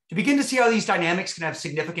 To begin to see how these dynamics can have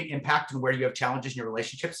significant impact on where you have challenges in your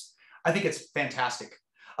relationships, I think it's fantastic.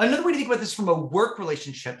 Another way to think about this from a work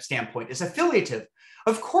relationship standpoint is affiliative.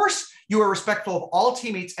 Of course, you are respectful of all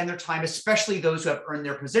teammates and their time, especially those who have earned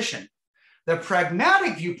their position. The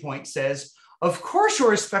pragmatic viewpoint says, of course, you're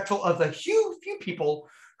respectful of the few people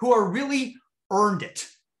who are really earned it,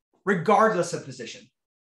 regardless of position.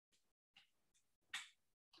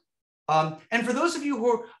 And for those of you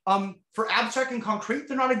who are, for abstract and concrete,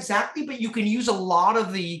 they're not exactly, but you can use a lot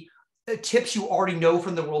of the tips you already know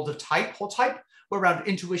from the world of whole type around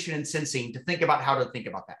intuition and sensing to think about how to think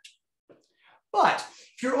about that. But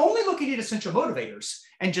if you're only looking at essential motivators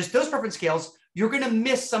and just those preference scales, you're going to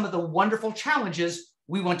miss some of the wonderful challenges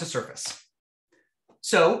we want to surface.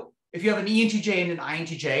 So if you have an ENTJ and an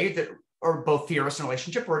INTJ that are both theorists in a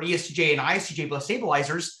relationship, or an ESTJ and ISTJ both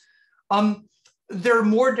stabilizers, there are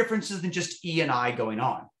more differences than just E and I going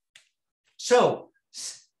on. So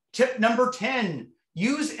tip number 10,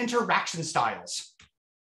 use interaction styles.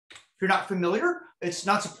 If you're not familiar, it's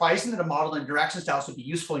not surprising that a model of interaction styles would be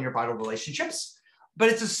useful in your vital relationships, but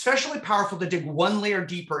it's especially powerful to dig one layer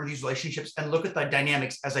deeper in these relationships and look at the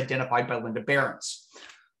dynamics as identified by Linda Behrens.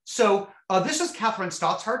 So this is Catherine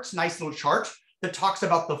Stotzhart's nice little chart that talks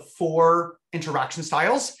about the 4 interaction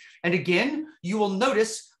styles. And again, you will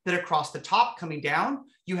notice that across the top coming down,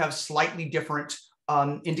 you have slightly different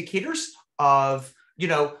indicators of,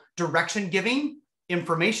 direction giving,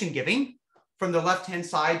 information giving. From the left-hand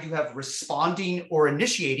side, you have responding or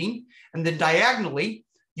initiating. And then diagonally,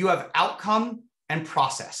 you have outcome and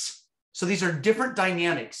process. So these are different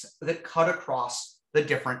dynamics that cut across the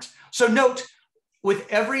different. So note, with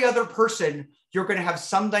every other person, you're going to have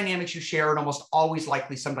some dynamics you share and almost always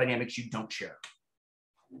likely some dynamics you don't share.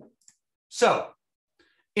 So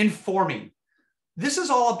informing. This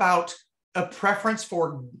is all about a preference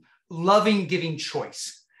for loving, giving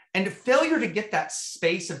choice. And failure to get that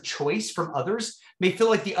space of choice from others may feel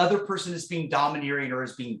like the other person is being domineering or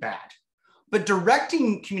is being bad. But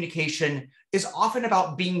directing communication is often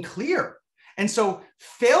about being clear. And so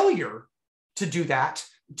failure to do that,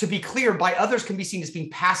 to be clear by others, can be seen as being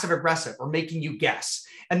passive aggressive or making you guess.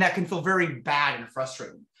 And that can feel very bad and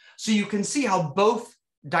frustrating. So you can see how both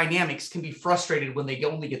dynamics can be frustrated when they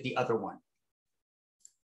only get the other one.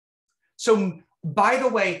 So by the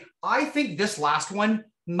way, I think this last one,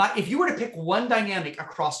 if you were to pick one dynamic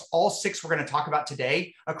across all 6 we're going to talk about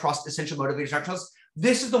today, across essential motivators and actions,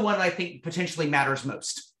 this is the one I think potentially matters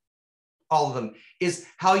most. All of them is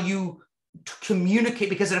how you communicate,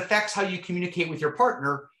 because it affects how you communicate with your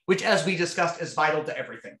partner, which, as we discussed, is vital to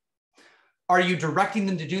everything. Are you directing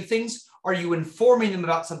them to do things? Are you informing them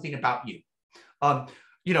about something about you? A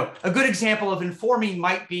good example of informing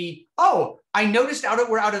might be, oh, I noticed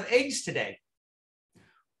we're out of eggs today.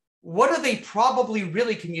 What are they probably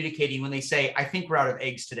really communicating when they say, I think we're out of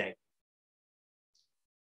eggs today?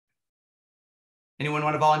 Anyone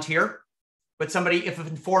want to volunteer? But somebody, if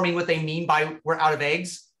informing what they mean by we're out of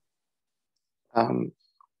eggs?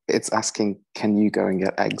 It's asking, can you go and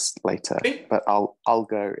get eggs later? Okay. But I'll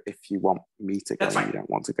go if you want me to go. That's right. You don't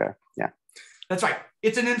want to go. Yeah. That's right.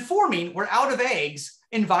 It's an informing, we're out of eggs,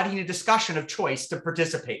 inviting a discussion of choice to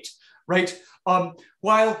participate, right?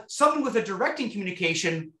 While someone with a directing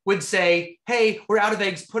communication would say, hey, we're out of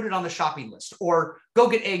eggs, put it on the shopping list, or go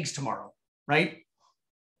get eggs tomorrow, right?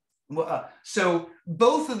 So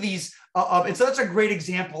both of these, and so that's a great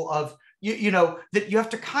example of, that you have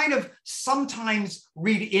to kind of sometimes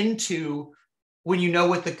read into when you know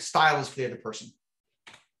what the style is for the other person.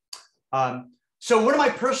 So one of my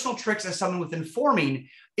personal tricks as someone with informing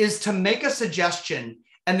is to make a suggestion,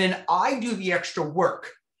 and then I do the extra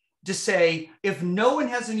work to say, if no one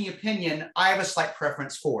has any opinion, I have a slight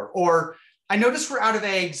preference for, or I notice we're out of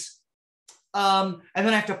eggs, and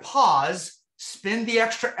then I have to pause, spend the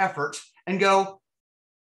extra effort, and go,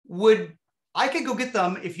 I could go get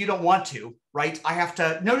them if you don't want to, right? I have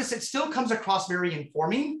to notice it still comes across very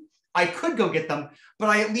informing. I could go get them, but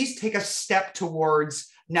I at least take a step towards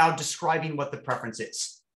now describing what the preference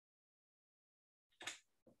is.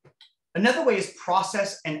 Another way is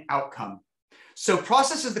process and outcome. So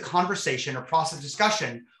process is the conversation, or process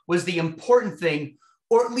discussion was the important thing,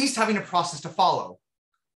 or at least having a process to follow,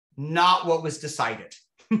 not what was decided.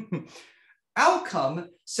 Outcome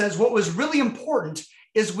says what was really important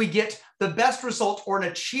is we get the best result or an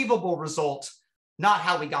achievable result, not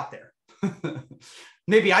how we got there.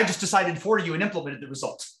 Maybe I just decided for you and implemented the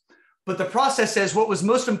results. But the process says what was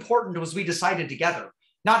most important was we decided together,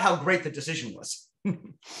 not how great the decision was.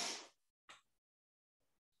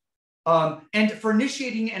 And for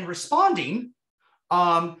initiating and responding,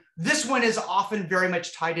 this one is often very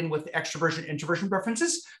much tied in with extroversion, introversion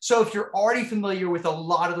preferences. So if you're already familiar with a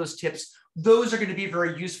lot of those tips, those are going to be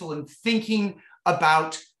very useful in thinking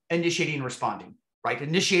about initiating and responding, right?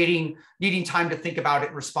 Initiating, needing time to think about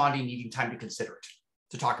it, responding, needing time to consider it,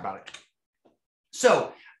 to talk about it.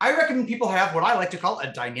 So I recommend people have what I like to call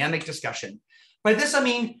a dynamic discussion. By this, I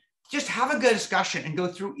mean, just have a good discussion and go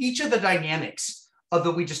through each of the dynamics of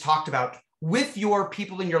that we just talked about with your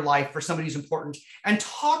people in your life for somebody who's important, and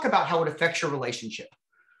talk about how it affects your relationship.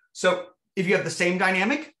 So if you have the same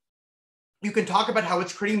dynamic, you can talk about how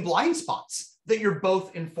it's creating blind spots that you're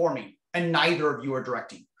both informing and neither of you are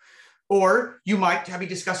directing. Or you might be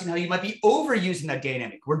discussing how you might be overusing that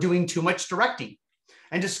dynamic. We're doing too much directing,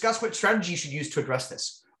 and discuss what strategy you should use to address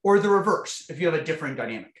this. Or the reverse, if you have a different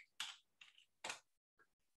dynamic.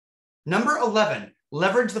 Number 11,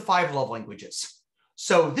 leverage the 5 love languages.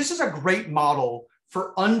 So this is a great model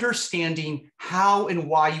for understanding how and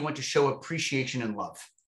why you want to show appreciation and love.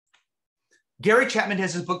 Gary Chapman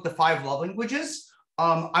has his book, The 5 Love Languages.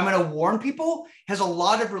 I'm going to warn people, has a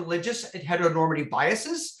lot of religious and heteronormative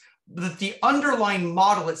biases, but the underlying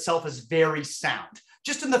model itself is very sound.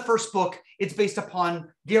 Just in the first book, it's based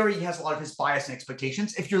upon, Gary has a lot of his bias and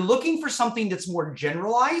expectations. If you're looking for something that's more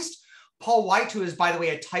generalized, Paul White, who is, by the way,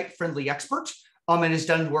 a type-friendly expert and has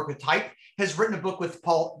done work with type, has written a book with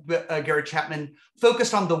Gary Chapman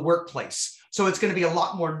focused on the workplace. So it's going to be a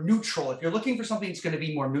lot more neutral. If you're looking for something that's going to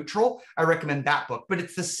be more neutral, I recommend that book. But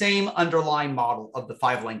it's the same underlying model of the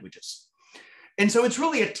 5 languages. And so it's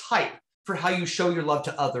really a type for how you show your love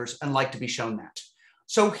to others and like to be shown that.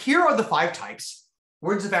 So here are the 5 types: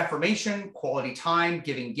 words of affirmation, quality time,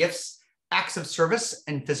 giving gifts, acts of service,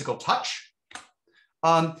 and physical touch.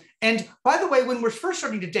 And by the way, when we're first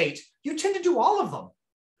starting to date, you tend to do all of them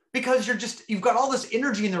because you've got all this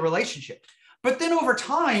energy in the relationship. But then over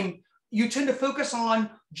time, you tend to focus on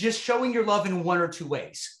just showing your love in 1 or 2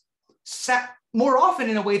 ways. More often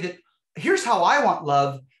in a way that, here's how I want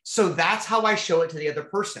love, so that's how I show it to the other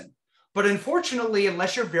person. But unfortunately,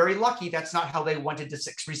 unless you're very lucky, that's not how they wanted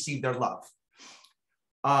to receive their love.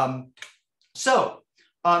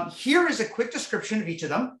 Here is a quick description of each of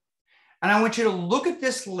them. And I want you to look at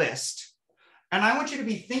this list, and I want you to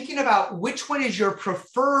be thinking about which one is your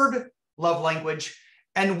preferred love language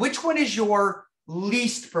and which one is your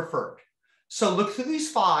least preferred. So look through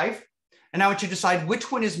these 5, and I want you to decide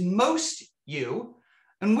which one is most you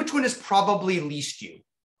and which one is probably least you.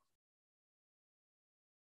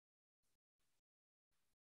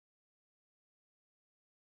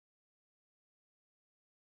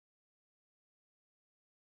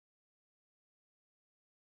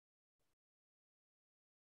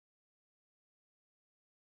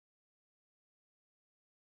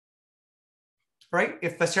 right?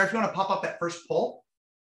 If Sarah, if you want to pop up that first poll.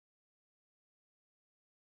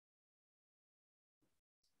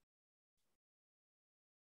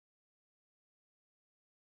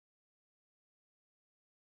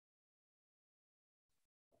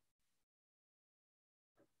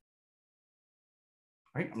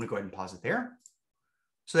 All right, I'm going to go ahead and pause it there.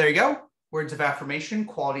 So there you go. Words of affirmation,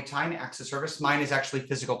 quality time, acts of service. Mine is actually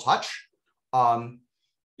physical touch.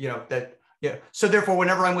 Yeah. So therefore,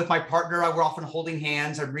 whenever I'm with my partner, we're often holding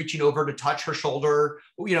hands. I'm reaching over to touch her shoulder.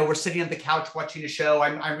 We're sitting on the couch watching a show.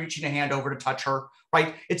 I'm reaching a hand over to touch her,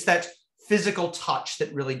 right? It's that physical touch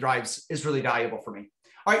that really is really valuable for me.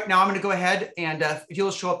 All right, now I'm going to go ahead and if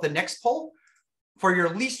you'll show up the next poll for your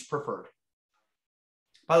least preferred.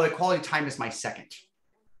 By the way, quality time is my second.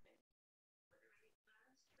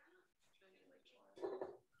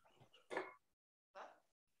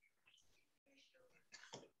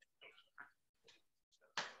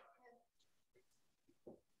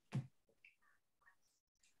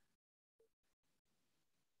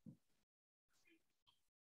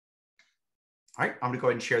 All right, I'm going to go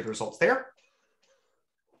ahead and share the results there.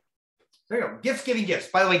 There you go. Gifts, giving gifts.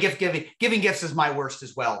 By the way, giving gifts is my worst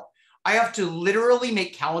as well. I have to literally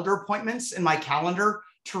make calendar appointments in my calendar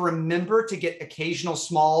to remember to get occasional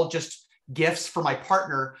small just gifts for my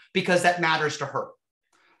partner because that matters to her.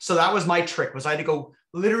 So that was my trick, was I had to go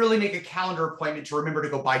literally make a calendar appointment to remember to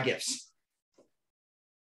go buy gifts.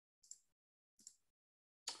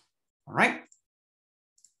 All right.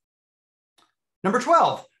 Number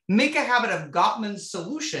 12, make a habit of Gottman's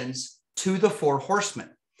solutions to the 4 horsemen.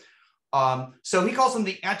 So he calls them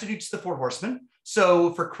the antidotes to the 4 horsemen.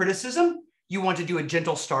 So for criticism, you want to do a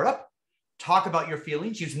gentle startup, talk about your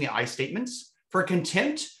feelings using the I statements. For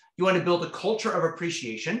contempt, you want to build a culture of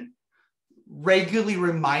appreciation, regularly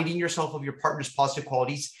reminding yourself of your partner's positive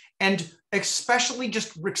qualities, and especially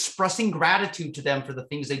just expressing gratitude to them for the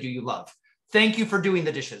things they do you love. Thank you for doing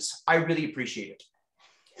the dishes. I really appreciate it.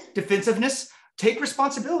 Defensiveness, take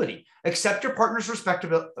responsibility, accept your partner's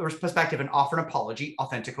perspective and offer an apology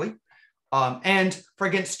authentically. And for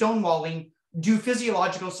against stonewalling, do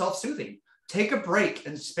physiological self-soothing. Take a break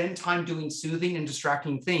and spend time doing soothing and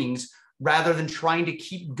distracting things rather than trying to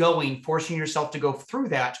keep going, forcing yourself to go through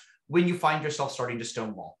that when you find yourself starting to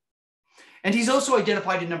stonewall. And he's also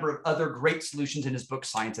identified a number of other great solutions in his book,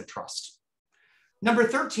 Science of Trust. Number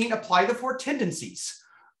 13, apply the 4 tendencies.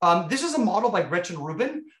 This is a model by Gretchen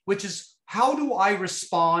Rubin, which is how do I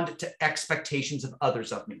respond to expectations of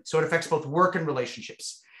others of me? So it affects both work and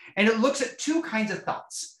relationships. And it looks at 2 kinds of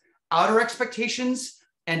thoughts, outer expectations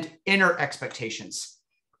and inner expectations.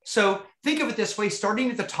 So think of it this way, starting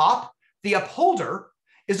at the top, the upholder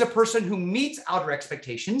is a person who meets outer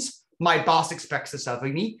expectations. My boss expects this of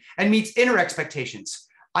me, and meets inner expectations.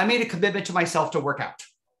 I made a commitment to myself to work out.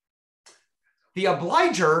 The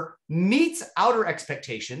obliger meets outer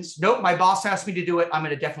expectations. Nope, my boss asked me to do it. I'm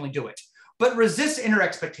going to definitely do it. But resists inner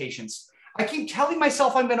expectations. I keep telling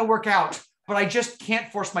myself I'm going to work out, but I just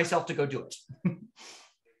can't force myself to go do it.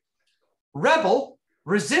 Rebel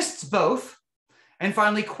resists both. And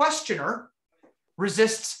finally, questioner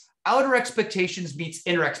resists outer expectations meets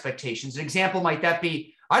inner expectations. An example might that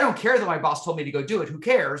be, I don't care that my boss told me to go do it. Who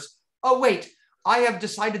cares? Oh, wait, I have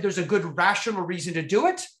decided there's a good rational reason to do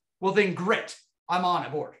it. Well, then grit, I'm on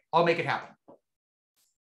board. I'll make it happen.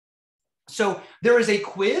 So there is a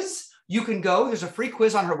quiz. You can go, there's a free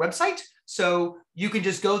quiz on her website. So you can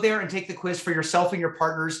just go there and take the quiz for yourself and your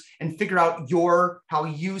partners and figure out how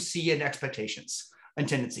you see and expectations and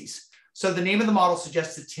tendencies. So the name of the model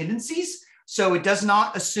suggests the tendencies. So it does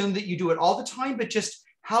not assume that you do it all the time, but just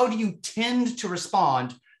how do you tend to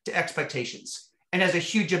respond to expectations, and has a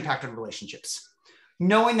huge impact on relationships.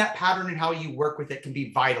 Knowing that pattern and how you work with it can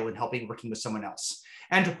be vital in helping working with someone else.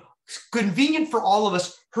 And convenient for all of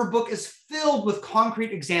us, her book is filled with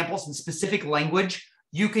concrete examples and specific language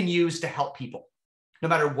you can use to help people, no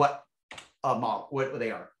matter what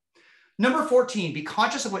they are. Number 14, be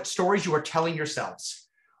conscious of what stories you are telling yourselves.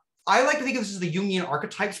 I like to think of this as the Jungian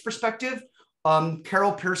archetypes perspective.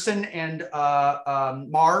 Carol Pearson and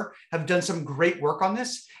Marr have done some great work on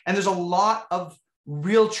this. And there's a lot of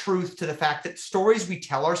real truth to the fact that stories we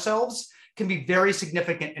tell ourselves can be very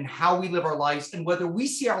significant in how we live our lives and whether we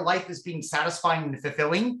see our life as being satisfying and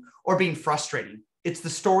fulfilling or being frustrating. It's the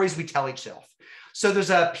stories we tell ourselves. So there's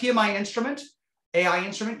a PMI instrument, AI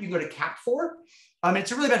instrument you can go to CAP for.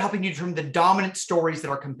 It's really about helping you determine the dominant stories that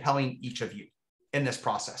are compelling each of you in this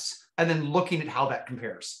process, and then looking at how that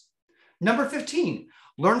compares. Number 15,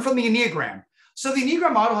 learn from the Enneagram. So the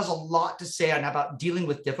Enneagram model has a lot to say about dealing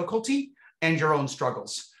with difficulty and your own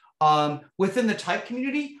struggles. Within the type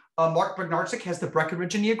community, Mark Bagnarczyk has the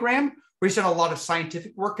Breckenridge Enneagram, where he's done a lot of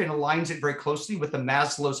scientific work and aligns it very closely with the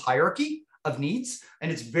Maslow's hierarchy of needs,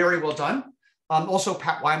 and it's very well done. Also,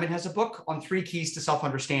 Pat Wyman has a book on 3 keys to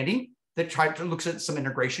self-understanding that looks at some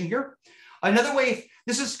integration here. Another way,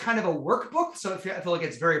 this is kind of a workbook, so I feel like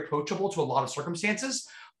it's very approachable to a lot of circumstances,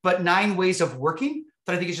 but 9 ways of working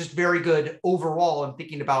that I think is just very good overall in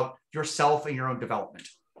thinking about yourself and your own development.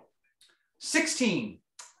 16,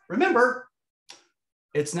 remember,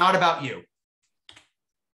 it's not about you.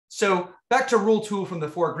 So back to rule 2 from the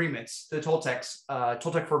 4 agreements, the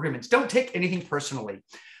Toltec 4 agreements, don't take anything personally.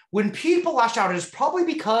 When people lash out, it is probably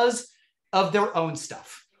because of their own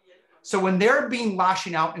stuff. So when they're being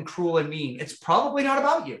lashing out and cruel and mean, it's probably not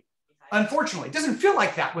about you. Unfortunately, it doesn't feel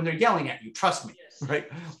like that when they're yelling at you, trust me, right?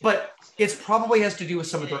 But it probably has to do with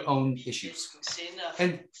some of their own issues.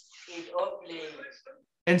 And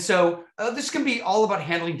so this can be all about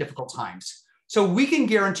handling difficult times. So we can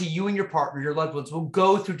guarantee you and your partner, your loved ones, will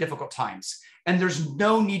go through difficult times, and there's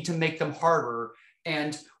no need to make them harder.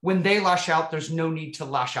 And when they lash out, there's no need to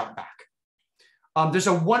lash out back. There's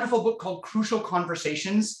a wonderful book called Crucial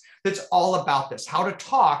Conversations that's all about this, how to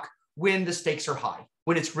talk when the stakes are high,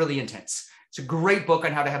 when it's really intense. It's a great book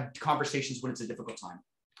on how to have conversations when it's a difficult time.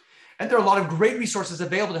 And there are a lot of great resources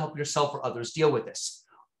available to help yourself or others deal with this.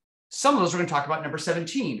 Some of those we're going to talk about. Number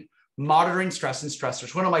 17, Monitoring Stress and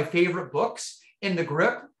Stressors. One of my favorite books, In the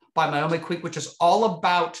Grip by Naomi Quink, which is all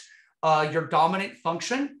about your dominant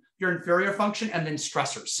function, your inferior function, and then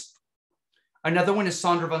stressors. Another one is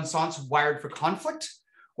Sandra Van Sant's Wired for Conflict,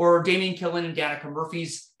 or Damien Killen and Danica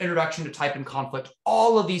Murphy's Introduction to Type and Conflict.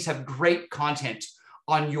 All of these have great content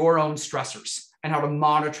on your own stressors and how to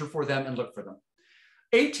monitor for them and look for them.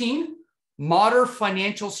 18, monitor your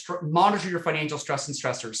financial stress and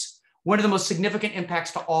stressors. One of the most significant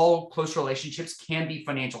impacts to all close relationships can be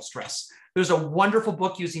financial stress. There's a wonderful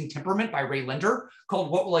book using temperament by Ray Linder called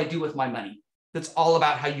What Will I Do With My Money? That's all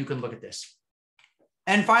about how you can look at this.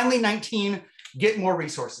 And finally, 19, get more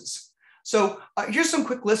resources. So here's some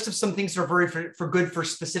quick list of some things that are good for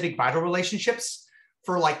specific vital relationships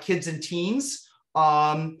for like kids and teens.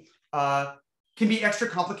 Can be extra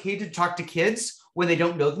complicated to talk to kids when they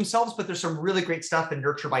don't know themselves, but there's some really great stuff in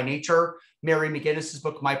Nurture by Nature, Mary McGinnis's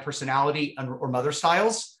book, My Personality or Mother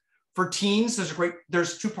Styles. For teens,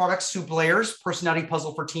 there's 2 products, Sue Blair's Personality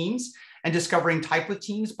Puzzle for Teens and Discovering Type with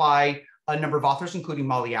Teens by a number of authors, including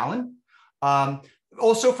Molly Allen.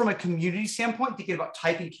 Also from a community standpoint, thinking about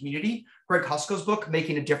type and community, Greg Husko's book,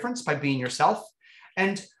 Making a Difference by Being Yourself.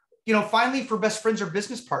 And finally, for best friends or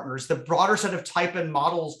business partners, the broader set of type and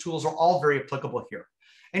models tools are all very applicable here.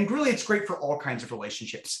 And really, it's great for all kinds of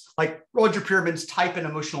relationships, like Roger Pierman's Type and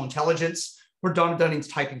Emotional Intelligence, or Donna Dunning's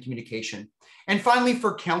Type and Communication. And finally,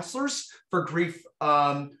 for counselors, for grief,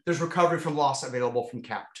 there's Recovery from Loss available from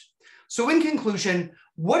BAPT. So in conclusion,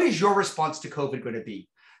 what is your response to COVID going to be?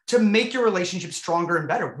 To make your relationship stronger and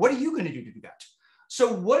better, what are you going to do that?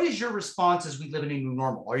 So what is your response as we live in a new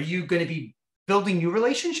normal? Are you going to be building new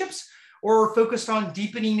relationships or focused on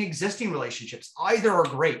deepening existing relationships? Either are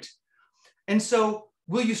great. And so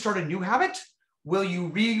will you start a new habit? Will you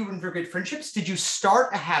reinvigorate friendships? Did you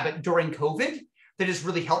start a habit during COVID that has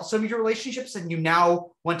really helped some of your relationships and you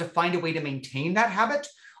now want to find a way to maintain that habit?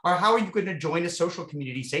 Or how are you going to join a social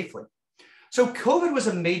community safely? So COVID was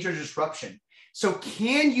a major disruption. So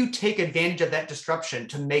can you take advantage of that disruption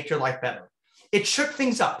to make your life better? It shook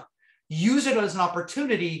things up. Use it as an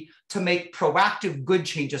opportunity to make proactive good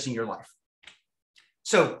changes in your life.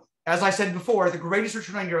 So as I said before, the greatest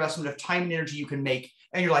return on your investment of time and energy you can make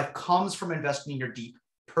in your life comes from investing in your deep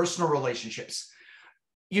personal relationships.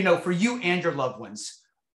 For you and your loved ones,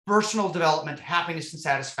 personal development, happiness and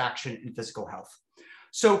satisfaction, and physical health.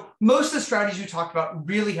 So most of the strategies we talked about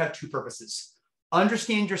really have 2 purposes.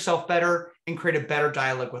 Understand yourself better and create a better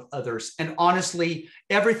dialogue with others. And honestly,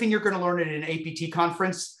 everything you're going to learn at an APT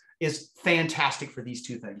conference is fantastic for these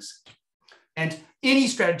 2 things. And any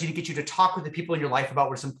strategy to get you to talk with the people in your life about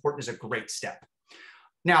what's important is a great step.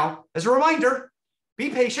 Now, as a reminder, be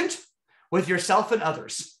patient with yourself and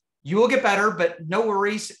others. You will get better, but no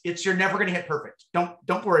worries. You're never going to hit perfect.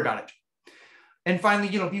 Don't worry about it. And finally,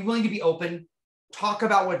 be willing to be open, talk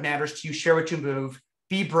about what matters to you, share what you move,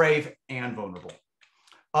 be brave and vulnerable.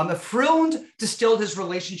 Freund distilled his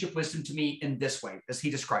relationship wisdom to me in this way, as he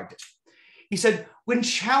described it. He said, when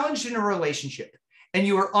challenged in a relationship and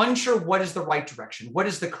you are unsure what is the right direction, what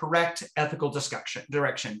is the correct ethical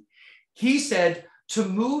direction, he said to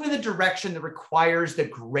move in the direction that requires the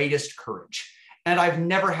greatest courage. And I've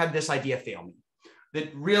never had this idea fail me.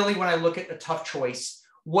 That really, when I look at a tough choice,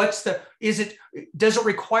 does it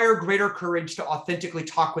require greater courage to authentically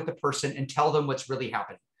talk with the person and tell them what's really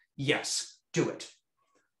happening? Yes, do it.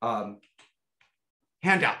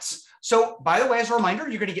 handouts. So by the way, as a reminder,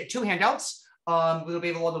 you're going to get 2 handouts. We'll be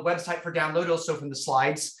able on the website for download also from the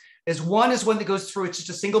slides. One is one that goes through, it's just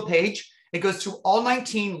a single page. It goes through all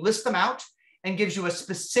 19, lists them out, and gives you a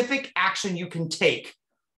specific action you can take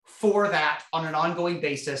for that on an ongoing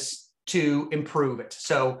basis to improve it.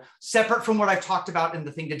 So separate from what I've talked about in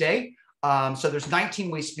the thing today. So there's 19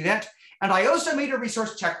 ways to do that. And I also made a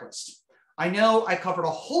resource checklist. I know I covered a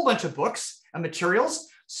whole bunch of books and materials.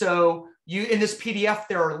 So in this PDF,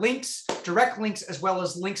 there are links, direct links, as well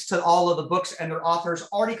as links to all of the books and their authors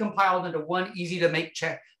already compiled into one easy to make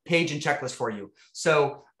page and checklist for you.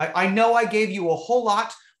 So I know I gave you a whole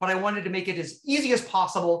lot, but I wanted to make it as easy as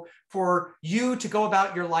possible for you to go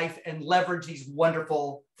about your life and leverage these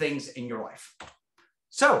wonderful things in your life.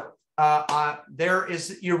 So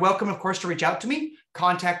you're welcome, of course, to reach out to me,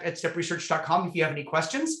 contact@stepresearch.com if you have any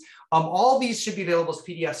questions. All these should be available as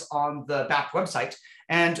PDFs on the BAPT website.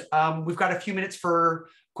 And we've got a few minutes for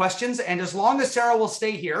questions. And as long as Sarah will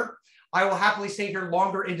stay here, I will happily stay here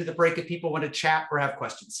longer into the break if people want to chat or have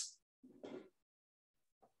questions.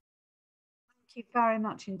 Thank you very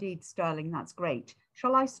much indeed, Sterling. That's great.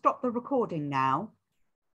 Shall I stop the recording now?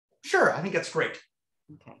 Sure, I think that's great.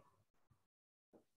 Okay.